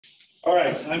All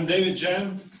right, I'm David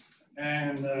Jan,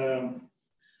 and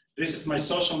this is my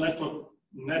social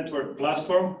network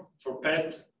platform for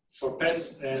pets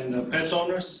and pet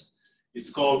owners.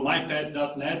 It's called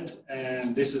MyPet.net,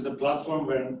 and this is the platform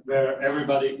where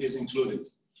everybody is included.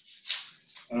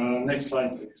 Next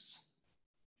slide, please.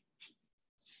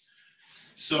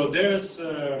 So there's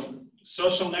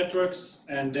social networks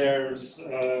and there's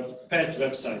pet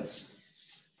websites.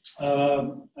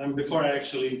 And before I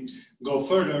actually go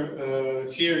further,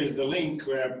 here is the link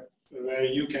where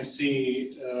you can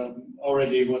see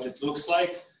already what it looks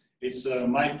like. It's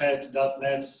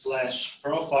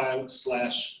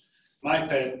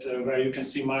mypet.net/profile/mypet, where you can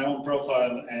see my own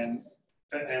profile and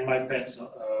my pets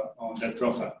on that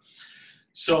profile.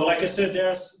 So like I said,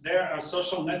 there are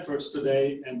social networks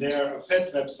today and there are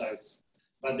pet websites,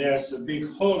 but there's a big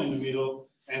hole in the middle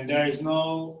and there is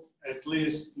no, at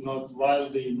least not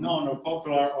widely known or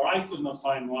popular, or I could not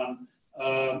find one,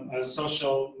 a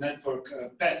social network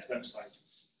pet website.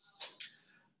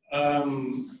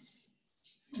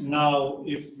 Now,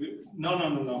 if we,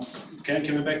 no. Can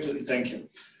we back to, thank you.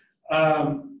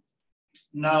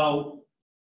 Now,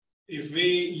 if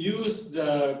we use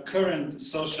the current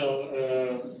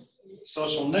social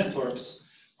networks,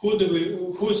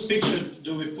 whose picture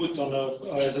do we put on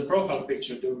as a profile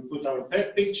picture? Do we put our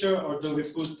pet picture or do we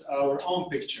put our own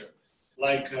picture?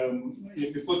 Like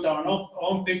if we put our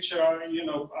own picture,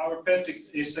 our pet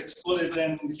is excluded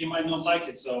and he might not like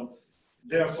it. So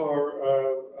therefore,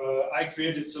 I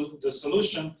created the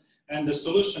solution, and the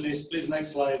solution is, please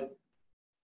next slide.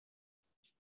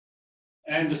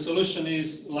 And the solution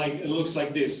is like, it looks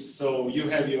like this. So you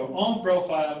have your own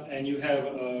profile and you have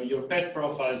your pet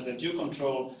profiles that you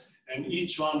control, and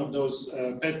each one of those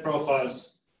pet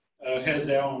profiles has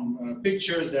their own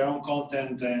pictures, their own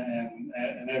content, and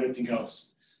everything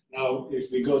else. Now,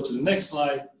 if we go to the next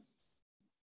slide,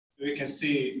 we can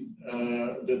see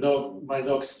my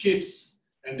dog Skips,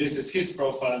 and this is his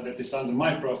profile that is under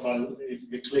my profile. If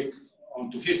we click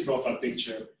onto his profile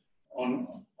picture on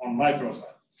my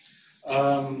profile.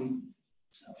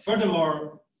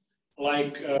 Furthermore,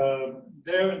 like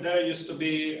there used to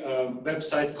be a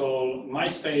website called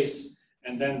MySpace,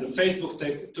 and then the Facebook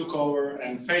took over,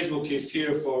 and Facebook is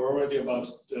here for already about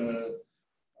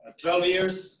 12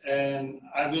 years, and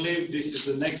I believe this is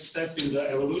the next step in the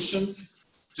evolution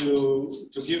to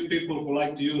give people who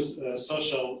like to use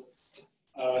social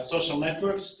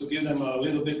networks, to give them a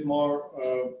little bit more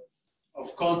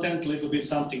of content, a little bit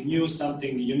something new,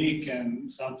 something unique,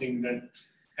 and something that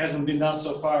hasn't been done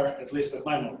so far, at least at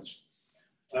my knowledge.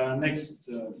 Next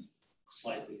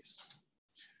slide, please.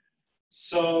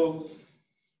 So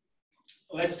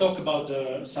let's talk about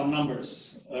some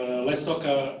numbers. Let's talk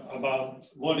about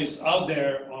what is out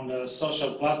there on the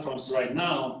social platforms right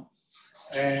now.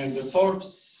 And Forbes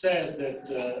says that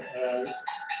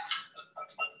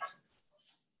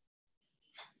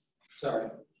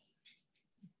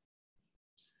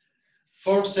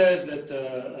Forbes says that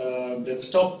the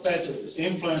top pet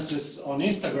influencers on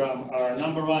Instagram are: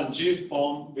 number 1, Jeff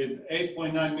Palm with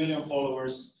 8.9 million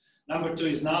followers. Number 2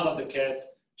 is Nala the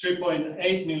cat,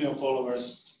 3.8 million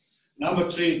followers. Number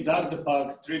 3, Doug the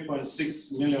pug,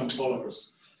 3.6 million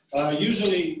followers.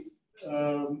 Usually,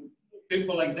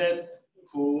 people like that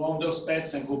who own those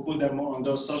pets and who put them on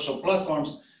those social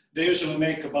platforms, they usually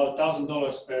make about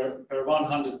 $1,000 per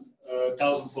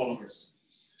 100,000 followers.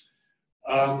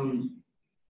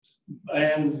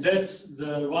 And that's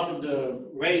one of the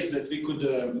ways that we could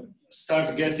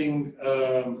start getting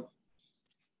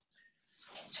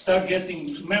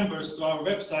members to our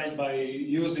website by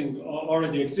using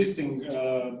already existing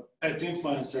pet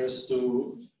influencers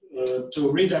to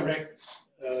redirect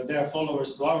their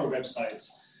followers to our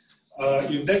websites.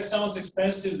 If that sounds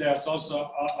expensive, there's also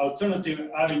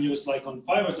alternative avenues, like on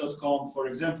Fiverr.com, for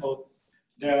example.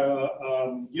 There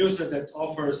are user that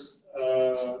offers.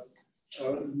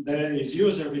 There is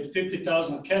user with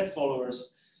 50,000 cat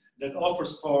followers that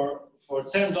offers for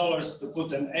 $10 to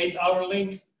put an 8-hour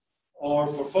link, or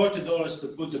for $40 to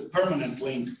put a permanent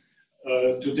link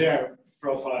to their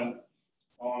profile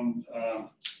on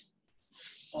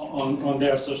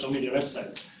their social media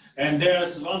website. And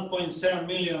there's 1.7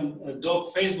 million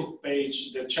dog Facebook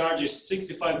page that charges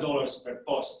 $65 per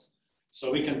post. So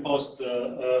we can post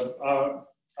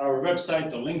our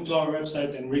website, or link to our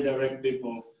website, and redirect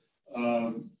people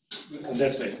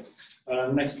that way.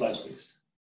 Next slide, please.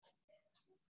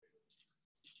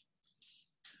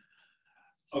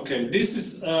 Okay, this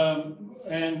is,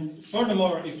 and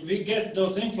furthermore, if we get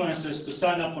those influencers to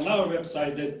sign up on our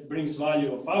website, that brings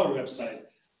value of our website.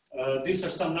 These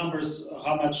are some numbers,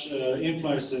 how much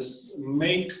influencers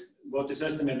make, what is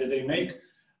estimated they make.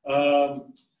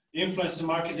 Influencer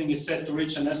marketing is set to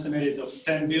reach an estimated of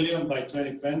 10 billion by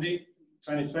 2020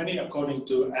 according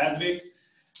to Adweek.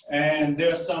 And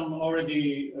there are some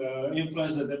already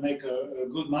influencers that make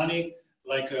good money,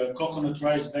 like a coconut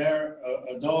rice bear,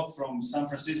 a dog from San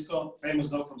Francisco, famous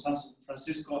dog from San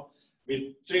Francisco,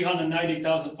 with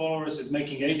 390,000 followers, is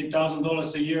making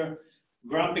 $80,000 a year.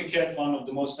 Grumpy Cat, one of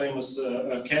the most famous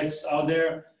cats out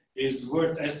there, is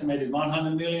worth estimated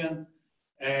 100 million.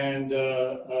 And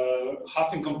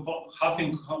Huffington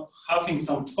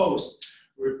Post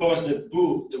reports that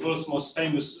Boo, the world's most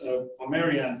famous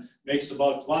Pomeranian, makes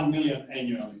about 1 million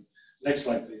annually. Next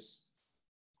slide, please.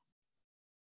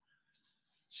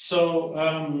 So,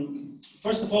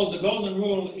 first of all, the golden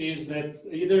rule is that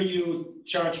either you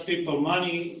charge people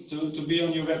money to be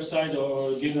on your website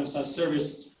or give them some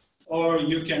service, or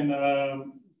you can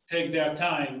take their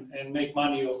time and make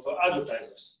money off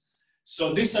advertisers.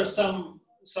 So these are some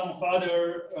of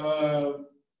other,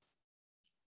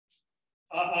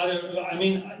 I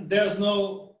mean, there's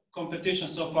no competition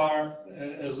so far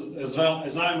as well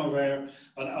as I'm aware,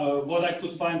 but what I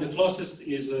could find the closest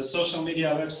is social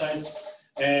media websites,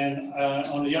 and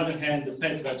on the other hand, the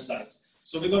pet websites.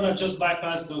 So we're gonna just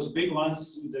bypass those big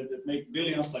ones that make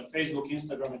billions, like Facebook,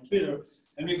 Instagram, and Twitter,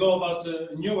 and we go about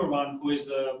a newer one who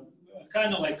is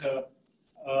kind of like a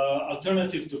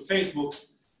alternative to Facebook,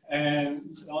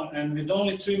 and with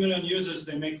only 3 million users,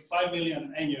 they make 5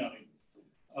 million annually.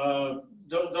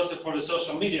 Those are for the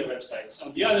social media websites.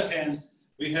 On the other hand,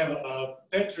 we have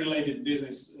pet-related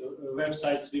business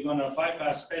websites. We're gonna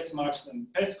bypass PetSmart and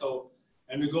Petco,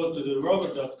 and we go to the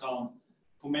robot.com,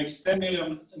 who makes 10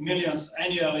 millions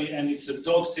annually, and it's a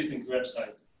dog-sitting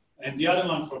website. And the other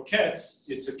one for cats,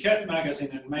 it's a cat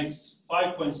magazine and makes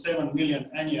 5.7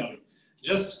 million annually.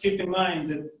 Just keep in mind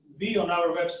that we on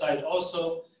our website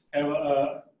also have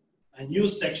a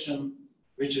news section,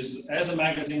 which is as a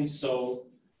magazine, so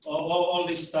all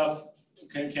this stuff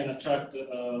can attract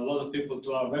a lot of people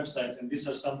to our website, and these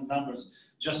are some numbers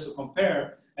just to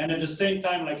compare. And at the same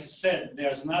time, like I said,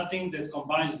 there's nothing that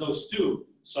combines those two.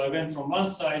 So I went from one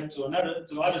side to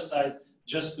the other side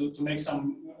just to make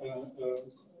some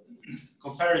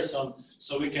comparison,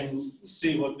 so we can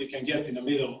see what we can get in the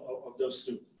middle of those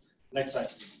two. Next slide,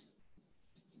 please.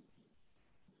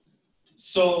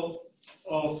 So,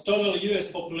 of total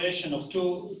US population of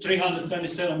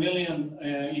 327 million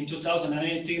in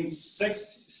 2018,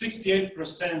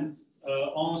 68%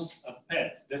 owns a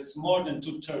pet. That's more than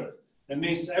 2/3. That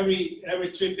means every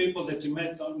 3 people that you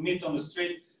meet on the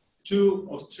street, 2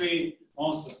 of 3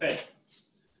 owns a pet.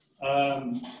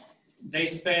 They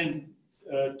spend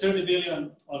 30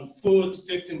 billion on food,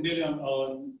 15 billion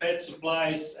on pet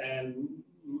supplies and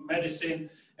medicine,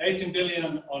 18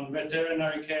 billion on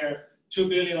veterinary care, 2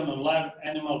 billion on live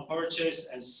animal purchase,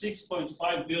 and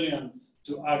 6.5 billion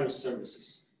to other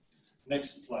services.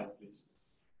 Next slide, please.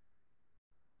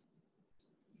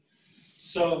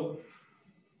 So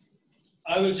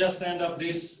I will just end up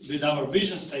this with our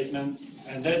vision statement,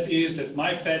 and that is that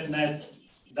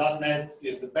MyPetNet.net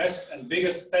is the best and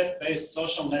biggest pet-based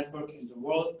social network in the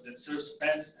world that serves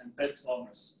pets and pet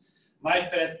owners.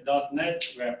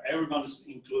 MyPet.net, where everyone is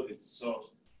included. So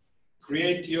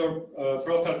create your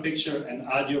profile picture and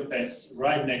add your pets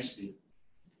right next to you.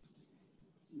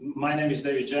 My name is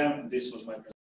David Jam, and this was my presentation.